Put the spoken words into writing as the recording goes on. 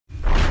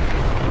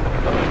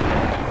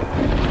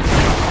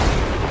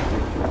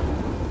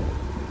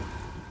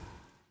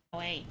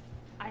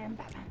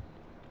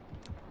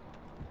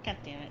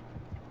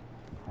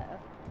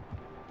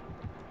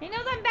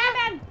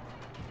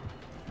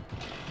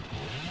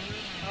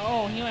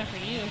Oh, he went for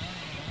you.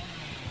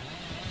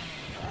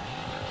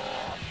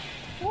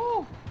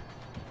 Woo!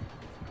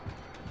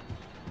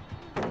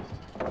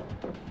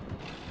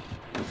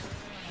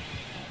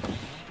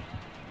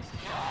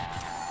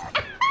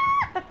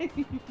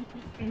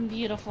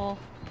 Beautiful.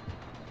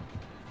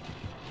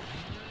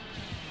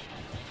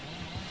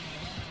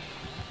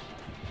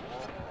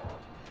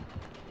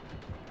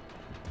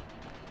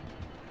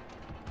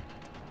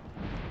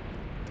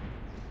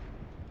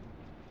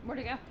 Where'd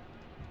he go?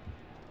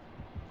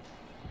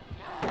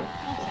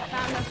 Oh,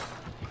 found him.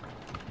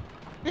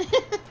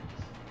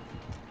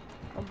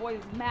 Oh boy,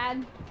 he's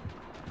mad.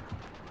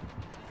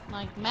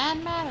 Like mad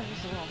or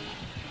just a little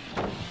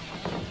mad?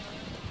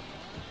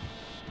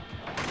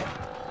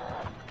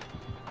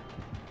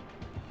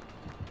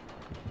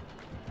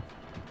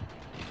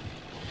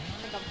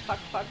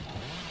 Fuck.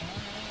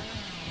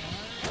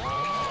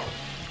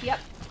 Yep.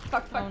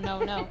 Fuck. Oh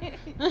no.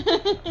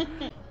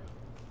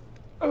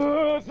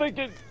 I think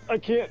it. I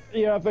can't.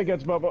 Yeah, I think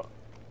it's Bubba.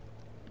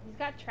 He's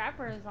got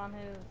trappers on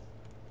his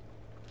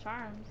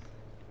charms.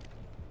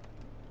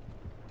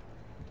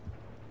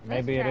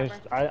 Maybe it is.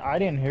 Trapper. I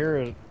didn't hear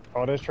it.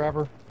 Oh, it is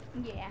Trapper?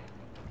 Yeah.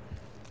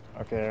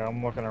 Okay,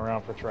 I'm looking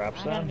around for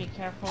traps I gotta then. be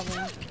careful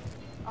then.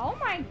 Oh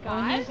my Oh,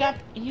 god.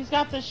 he's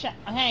got the shack.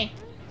 Hey,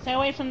 stay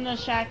away from the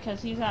shack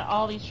because he's got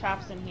all these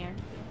traps in here.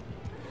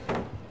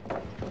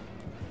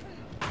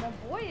 My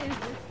boy is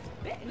just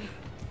spitting.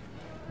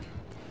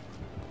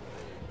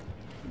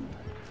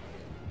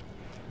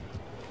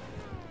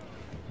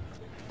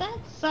 That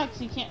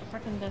sucks. You can't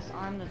frickin'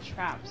 disarm the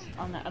traps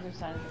on the other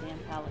side of the damn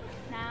pallet.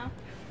 Now.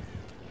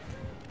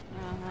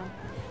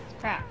 It's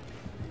crap.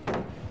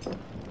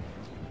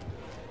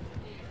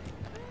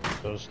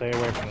 So stay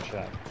away from the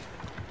shack.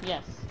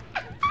 Yes.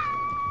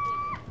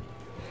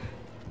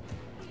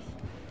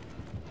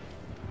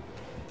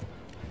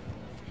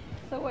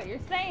 So what you're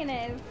saying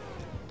is,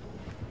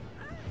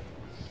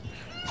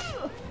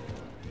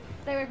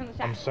 stay away from the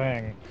shack. I'm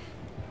saying.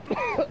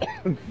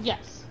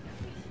 Yes.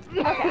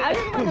 Okay, I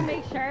just want to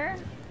make sure.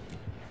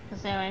 To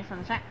stay away from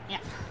the shack. Yeah.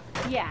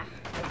 Yeah.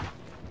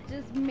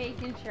 Just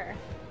making sure.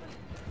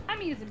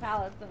 I'm using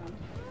pallets and I'm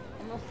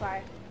almost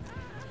sorry.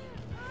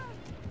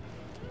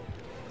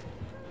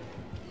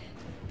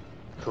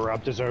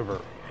 Corrupt is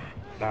over.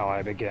 Now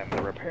I begin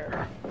the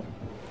repair.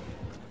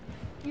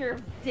 You're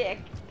a dick.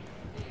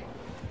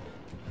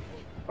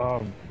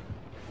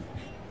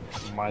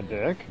 My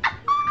dick?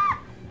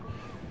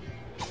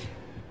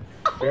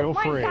 Feel Oh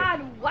free. my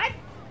god, what?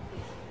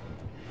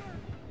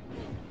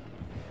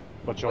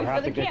 But you'll Wait,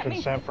 have to but they get can't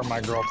consent from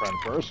my girlfriend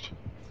first.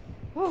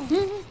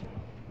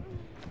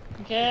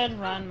 Good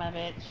run, my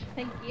bitch.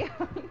 Thank you.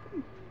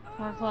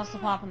 We're close to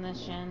popping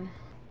this shin.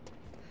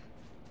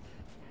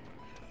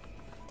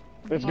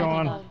 It's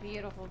going.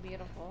 Beautiful,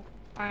 beautiful.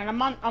 Alright,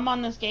 I'm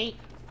on this gate.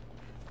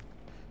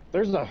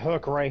 There's a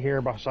hook right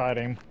here beside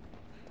him.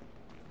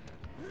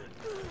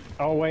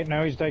 Oh wait,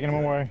 no, he's taking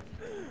him away.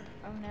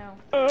 Oh no.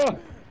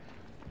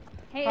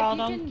 Hey, Carl, if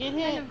you don't can get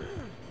kind hit.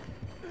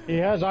 of... He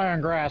has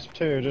Iron Grasp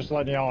too, just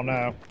letting y'all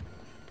know.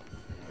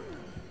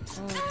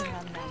 Oh, we can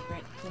have that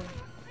grit too.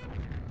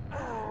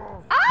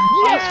 Oh!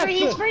 Yes!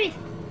 He's free!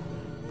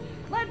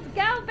 Let's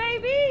go,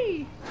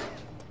 baby!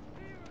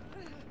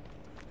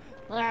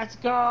 Let's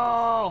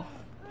go!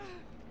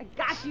 I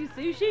got you,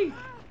 Sushi!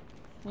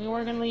 We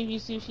were gonna leave you,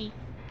 Sushi.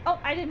 Oh,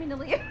 I didn't mean to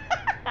leave.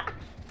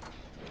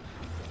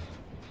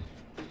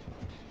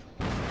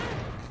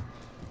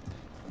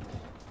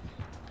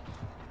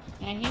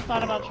 Yeah, he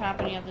thought about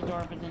trapping you at the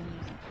door, but then he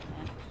was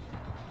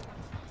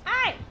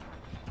Hey!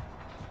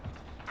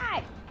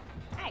 Hey!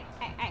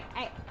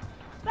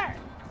 Sir!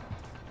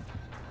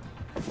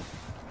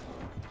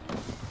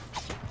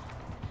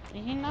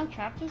 Did he not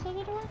trap us at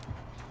the door?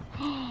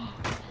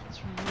 That's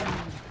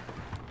right.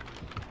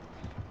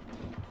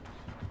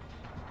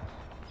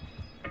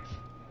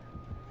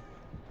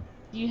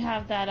 You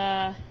have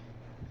that,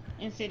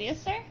 Insidious,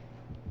 sir?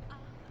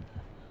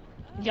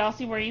 Y'all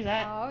see where he's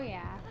at? Oh,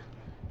 yeah.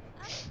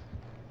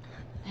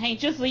 Hey,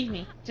 just leave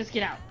me. Just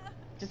get out.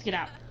 Just get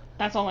out.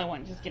 That's all I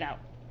want. Just get out.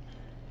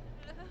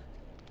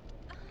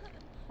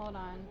 Hold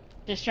on.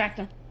 Distract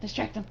him.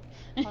 Distract him.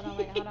 Hold on,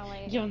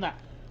 wait. Give him that.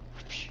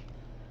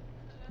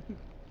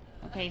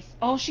 Okay.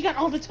 Oh, she got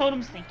all the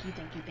totems. Thank you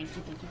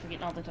for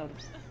getting all the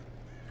totems.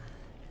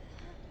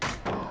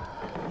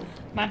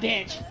 My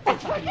bitch. I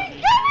fucking love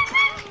you.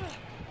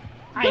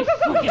 I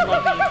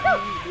fucking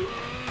love you.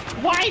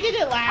 Why did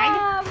it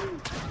lag?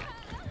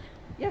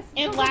 Yes.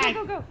 It go,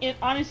 lagged. Go. It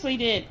honestly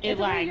did. It It's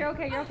lagged.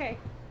 okay, you're okay.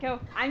 Go.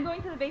 I'm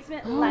going to the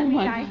basement. Oh Let me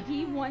my die. God.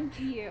 He wants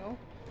you.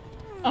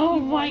 Oh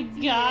He my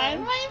wants god,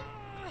 you. my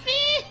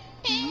bitch!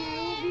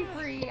 You'll be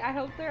free. I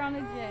hope they're on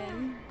a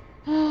gin.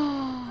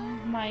 Oh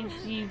my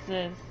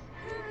Jesus.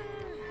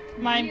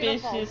 My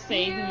Beautiful, bitch just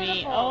saved me.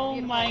 beautiful, Oh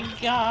beautiful. my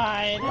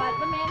god. Let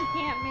the man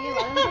camp me.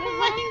 Let him get his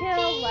little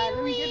kill. Let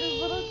him get his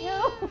little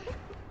kill.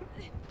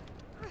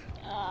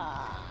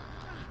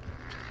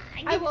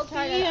 I will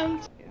try see to. him.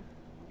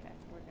 Okay,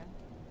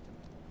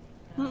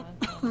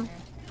 we're good.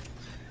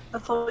 I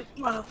thought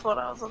you might have thought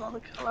I was another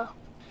killer.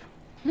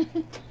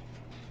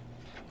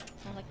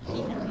 Sound like a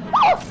heathen.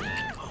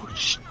 Oh,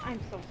 sh I'm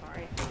so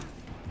sorry.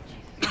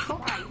 Jesus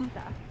Christ.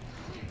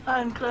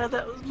 I'm glad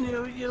that was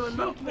near you and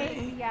not Okay,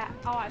 me. yeah.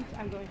 Oh,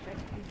 I'm going straight.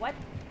 What?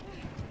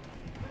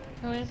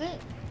 Who is it?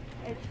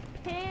 It's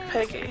Pam.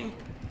 Peggy.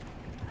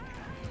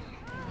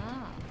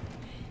 Ah,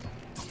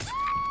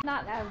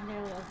 Not as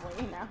nearly as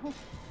late now.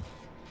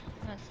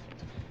 that's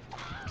good.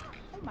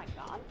 Oh my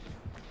god.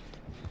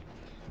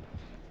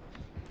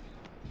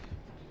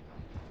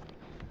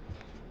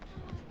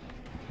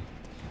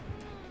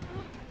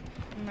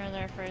 Remember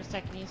there for a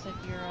second you said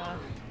your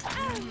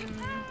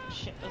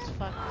shit was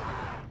fucked.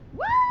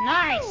 Woo!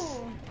 Nice!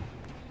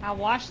 I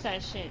watched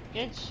that shit.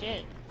 Good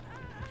shit.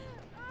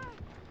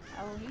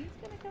 Oh, he's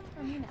gonna come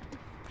for me now.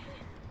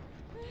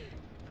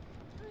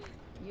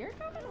 You're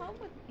coming home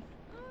with me.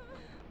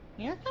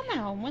 You're coming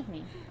home with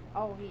me.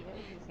 Oh, he is.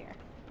 He's here.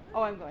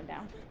 Oh, I'm going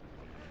down.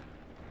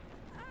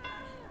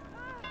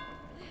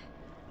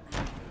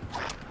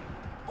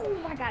 Oh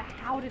my god,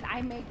 how did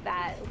I make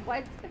that?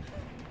 What?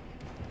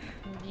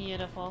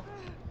 Beautiful.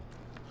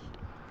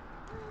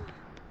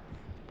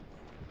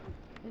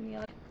 And the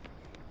other.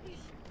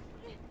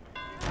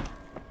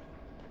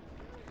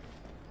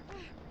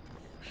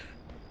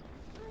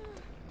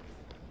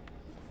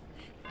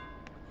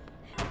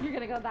 You're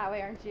gonna go that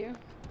way, aren't you?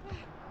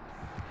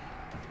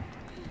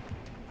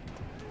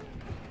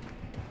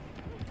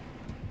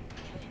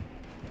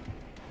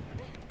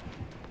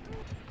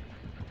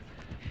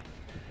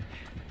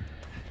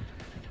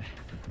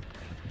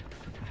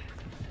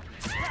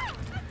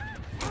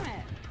 Damn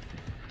it.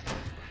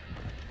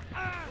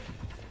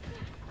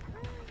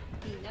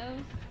 He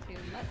knows too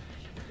much.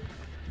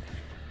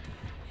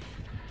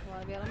 Will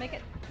I be able to make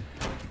it?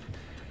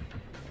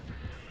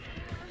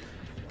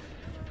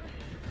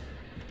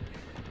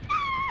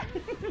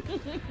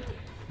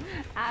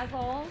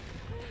 Asshole.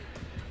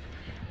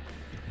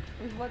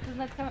 What's his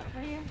nuts coming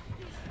for you?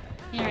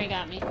 He already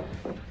got me.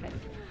 Okay.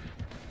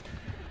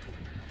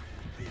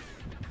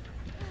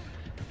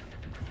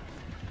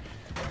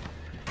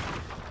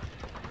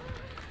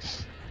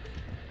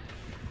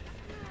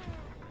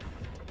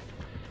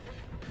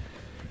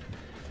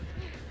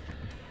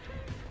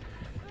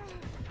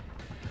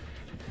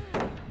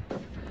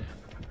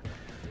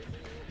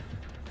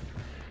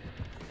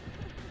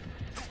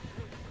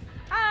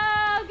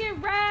 Oh,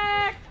 get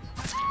wrecked!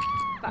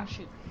 Oh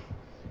shoot.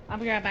 I'll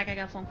be right back. I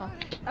got a phone call.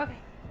 Okay.